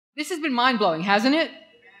This has been mind-blowing, hasn't it?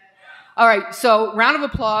 All right, so round of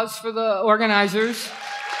applause for the organizers.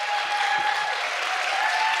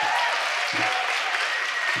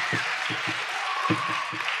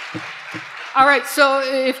 All right, so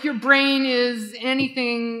if your brain is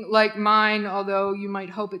anything like mine, although you might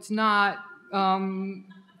hope it's not, from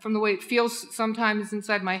the way it feels sometimes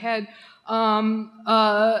inside my head,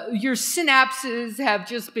 your synapses have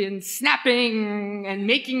just been snapping and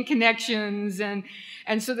making connections, and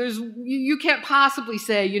so you can't possibly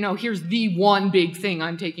say, you know, here's the one big thing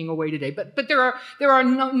I'm taking away today. But there are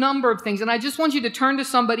a number of things, and I just want you to turn to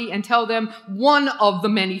somebody and tell them one of the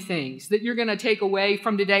many things that you're going to take away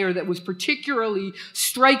from today, or that was particularly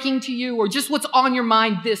striking to you, or just what's on your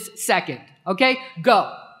mind this second. Okay,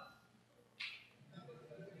 go.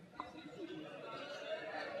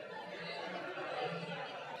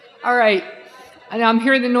 All right, and I'm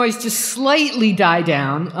hearing the noise just slightly die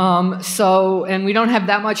down, and we don't have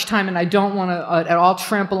that much time, and I don't want to at all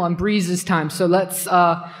trample on Breeze's time, so let's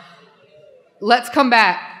come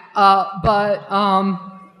back, but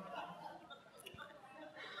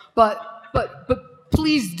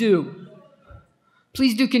please do.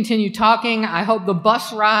 Please do continue talking. I hope the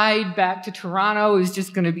bus ride back to Toronto is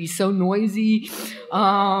just going to be so noisy,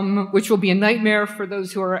 which will be a nightmare for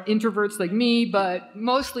those who are introverts like me, but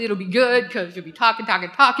mostly it'll be good because you'll be talking,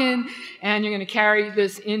 and you're going to carry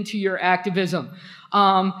this into your activism.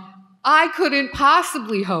 I couldn't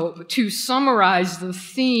possibly hope to summarize the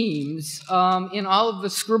themes in all of the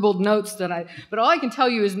scribbled notes but all I can tell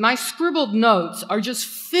you is my scribbled notes are just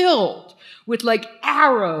filled with like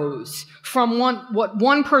arrows from what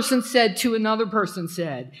one person said to another person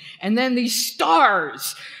said. And then these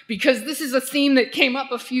stars, because this is a theme that came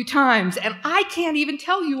up a few times, and I can't even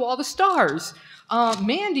tell you all the stars.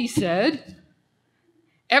 Mandy said,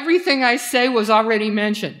 everything I say was already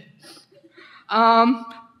mentioned.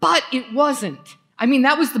 But it wasn't. I mean,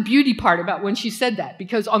 that was the beauty part about when she said that,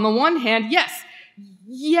 because on the one hand,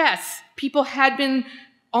 yes, people had been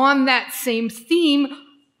on that same theme,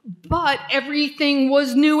 but everything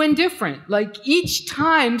was new and different. Like each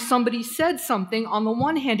time somebody said something, on the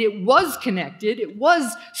one hand, it was connected, it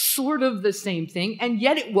was sort of the same thing, and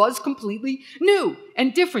yet it was completely new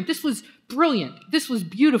and different. This was brilliant. This was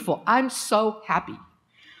beautiful. I'm so happy.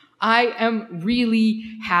 I am really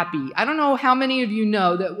happy. I don't know how many of you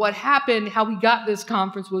know that what happened, how we got this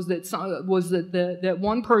conference was that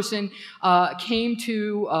one person came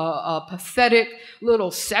to a pathetic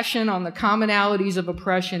little session on the commonalities of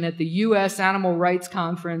oppression at the U.S. Animal Rights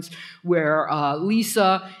Conference, where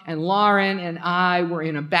Lisa and Lauren and I were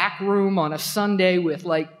in a back room on a Sunday with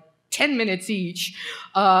like 10 minutes each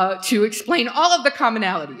to explain all of the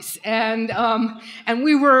commonalities, and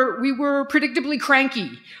we were predictably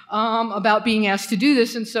cranky about being asked to do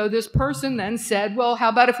this, and so this person then said, well, how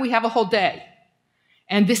about if we have a whole day?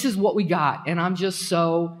 And this is what we got, and I'm just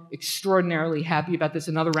so extraordinarily happy about this.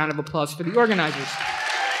 Another round of applause for the organizers.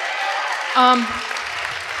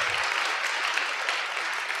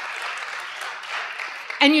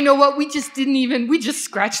 And you know what? We just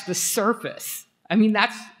scratched the surface. I mean,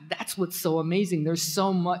 that's what's so amazing. There's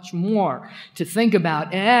so much more to think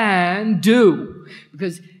about and do.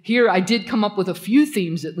 Because here I did come up with a few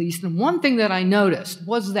themes at least, and one thing that I noticed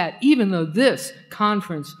was that even though this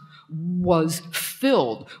conference was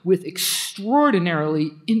filled with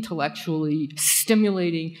extraordinarily intellectually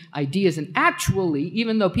stimulating ideas, and actually,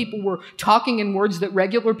 even though people were talking in words that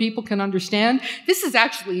regular people can understand, this is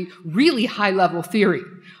actually really high-level theory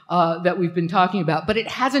that we've been talking about, but it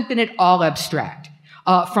hasn't been at all abstract.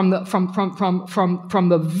 From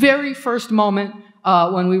the very first moment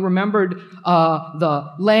when we remembered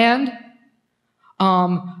the land,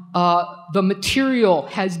 the material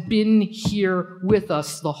has been here with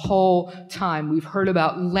us the whole time. We've heard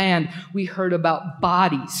about land. We heard about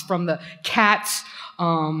bodies, from the cats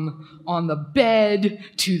on the bed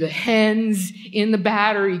to the hens in the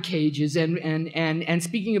battery cages. And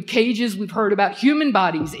speaking of cages, we've heard about human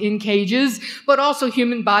bodies in cages, but also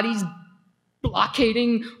human bodies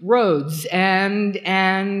blockading roads, and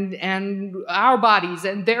our bodies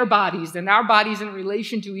and our bodies in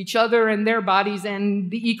relation to each other and their bodies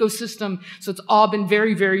and the ecosystem. So it's all been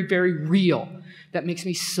very, very, very real. That makes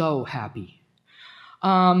me so happy.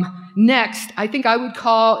 Next, I think I would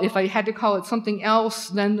call, if I had to call it something else,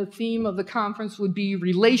 then the theme of the conference would be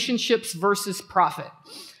relationships versus profit.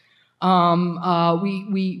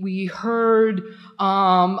 We heard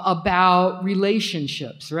about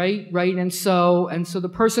relationships, right? And so the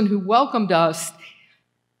person who welcomed us,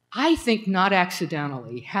 I think not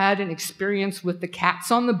accidentally, had an experience with the cats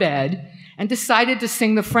on the bed and decided to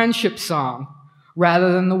sing the friendship song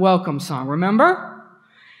rather than the welcome song. Remember?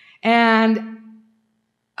 And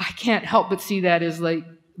I can't help but see that as like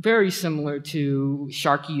very similar to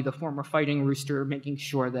Sharky, the former fighting rooster, making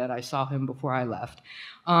sure that I saw him before I left.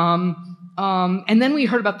 And then we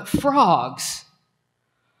heard about the frogs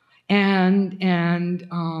and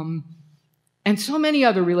so many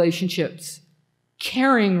other relationships,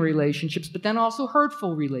 caring relationships, but then also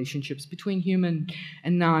hurtful relationships between human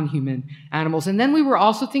and non-human animals. And then we were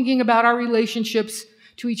also thinking about our relationships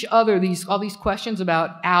to each other, all these questions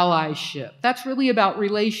about allyship. That's really about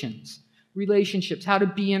relationships, how to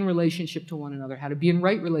be in relationship to one another, how to be in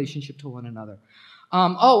right relationship to one another.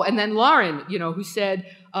 And then Lauren, who said,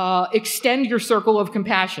 extend your circle of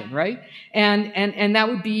compassion, right? And that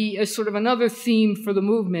would be a sort of another theme for the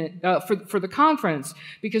movement, for the conference,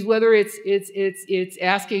 because whether it's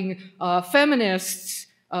asking feminists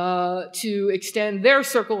to extend their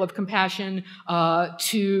circle of compassion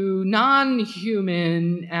to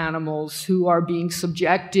non-human animals who are being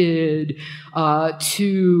subjected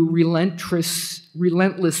to relentless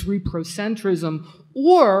reprocentrism,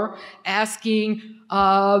 or asking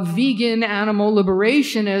vegan animal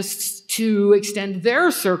liberationists to extend their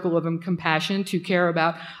circle of compassion to care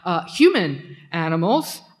about human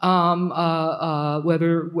animals,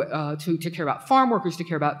 whether to care about farm workers, to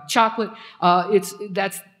care about chocolate.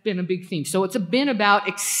 That's been a big theme. So it's been about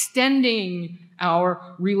extending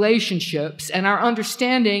our relationships and our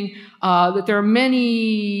understanding that there are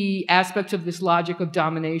many aspects of this logic of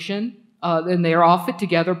domination, and they are all fit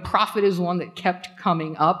together. Profit is one that kept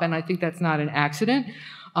coming up, and I think that's not an accident.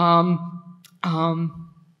 And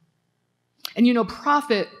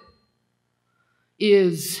profit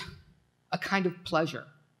is a kind of pleasure,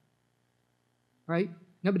 right?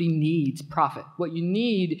 Nobody needs profit. What you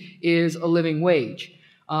need is a living wage,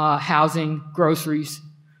 housing, groceries,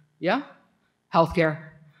 yeah? Healthcare.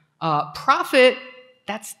 Profit,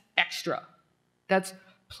 that's extra. That's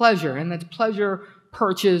pleasure, and that's pleasure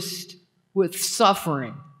purchased with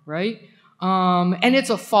suffering, right? And it's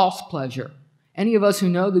a false pleasure. Any of us who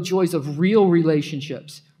know the joys of real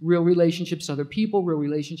relationships to other people, real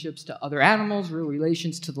relationships to other animals, real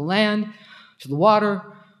relations to the land, to the water,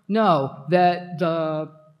 know that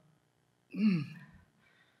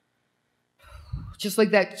just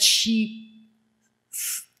like that cheap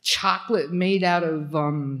chocolate made out of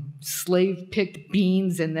slave-picked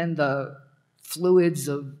beans and then the fluids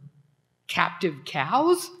of captive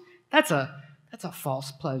cows, that's a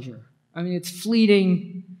false pleasure. I mean, it's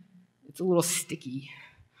fleeting, it's a little sticky.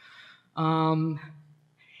 And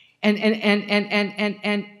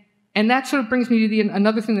that sort of brings me to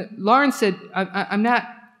another thing that Lauren said. I'm not,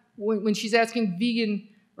 when she's asking vegan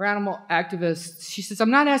or animal activists, she says,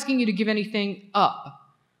 I'm not asking you to give anything up.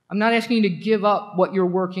 I'm not asking you to give up what you're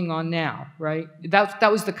working on now, right? That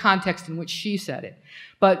was the context in which she said it.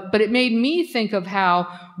 But it made me think of how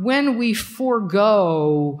when we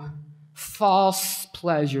forego false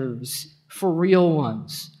pleasures for real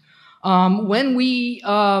ones, when we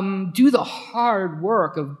do the hard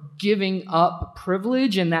work of giving up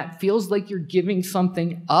privilege, and that feels like you're giving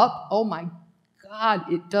something up, oh my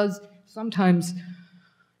God, it does sometimes,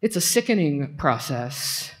 it's a sickening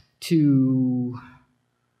process to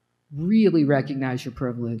really recognize your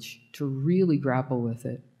privilege, to really grapple with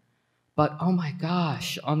it. But oh my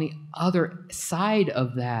gosh, on the other side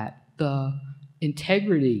of that, the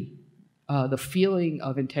integrity, the feeling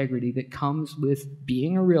of integrity that comes with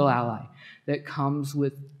being a real ally, that comes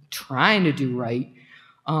with trying to do right,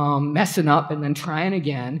 messing up and then trying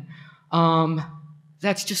again,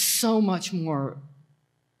 that's just so much more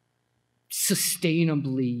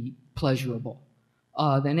sustainably pleasurable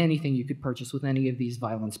than anything you could purchase with any of these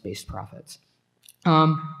violence-based profits.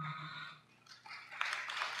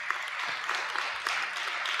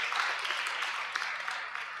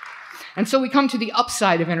 And so we come to the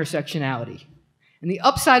upside of intersectionality. And the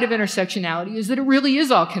upside of intersectionality is that it really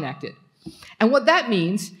is all connected. And what that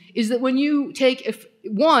means is that when you take,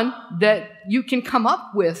 that you can come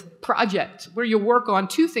up with projects where you work on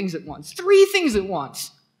 2 things at once, 3 things at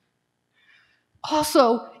once.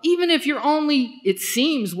 Also, even if you're only, it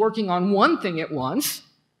seems, working on 1 thing at once,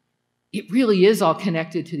 it really is all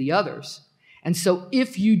connected to the others. And so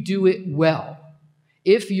if you do it well,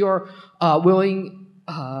 if you're willing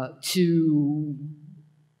to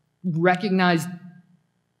recognize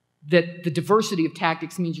that the diversity of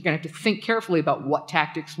tactics means you're going to have to think carefully about what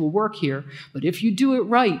tactics will work here. But if you do it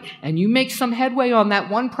right and you make some headway on that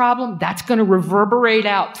one problem, that's going to reverberate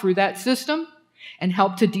out through that system and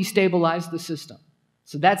help to destabilize the system.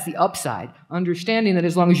 So that's the upside. Understanding that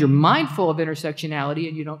as long as you're mindful of intersectionality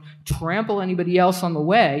and you don't trample anybody else on the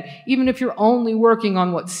way, even if you're only working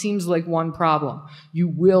on what seems like one problem, you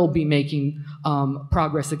will be making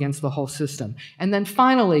progress against the whole system. And then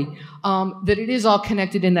finally, that it is all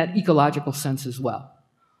connected in that ecological sense as well.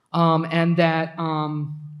 And that,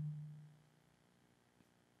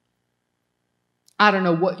 I don't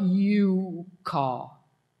know what you call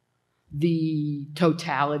the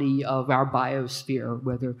totality of our biosphere,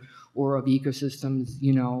 or of ecosystems,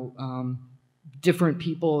 different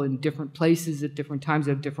people in different places at different times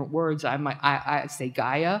have different words. I say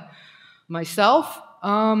Gaia myself,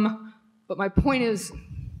 but my point is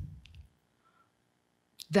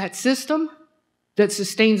that system that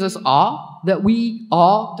sustains us all, that we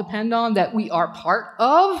all depend on, that we are part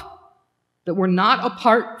of, that we're not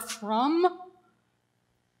apart from,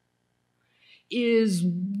 is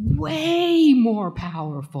way more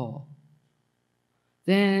powerful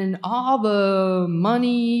than all the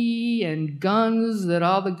money and guns that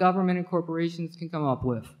all the government and corporations can come up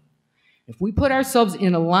with. If we put ourselves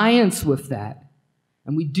in alliance with that,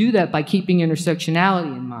 and we do that by keeping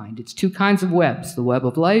intersectionality in mind, it's two kinds of webs, the web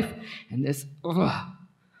of life and this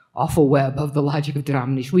awful web of the logic of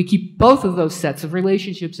denomination. We keep both of those sets of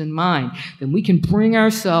relationships in mind, then we can bring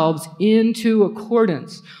ourselves into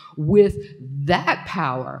accordance with that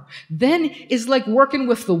power. Then is like working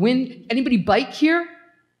with the wind. Anybody bike here?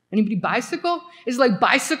 Anybody bicycle? It's like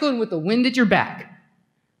bicycling with the wind at your back.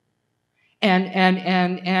 And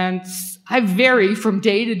I vary from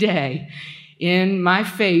day to day in my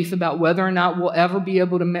faith about whether or not we'll ever be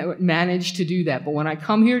able to manage to do that. But when I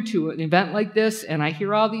come here to an event like this and I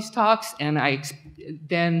hear all these talks, and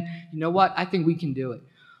then you know what? I think we can do it.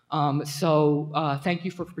 So thank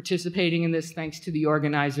you for participating in this. Thanks to the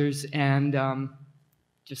organizers, and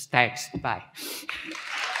just thanks. Bye.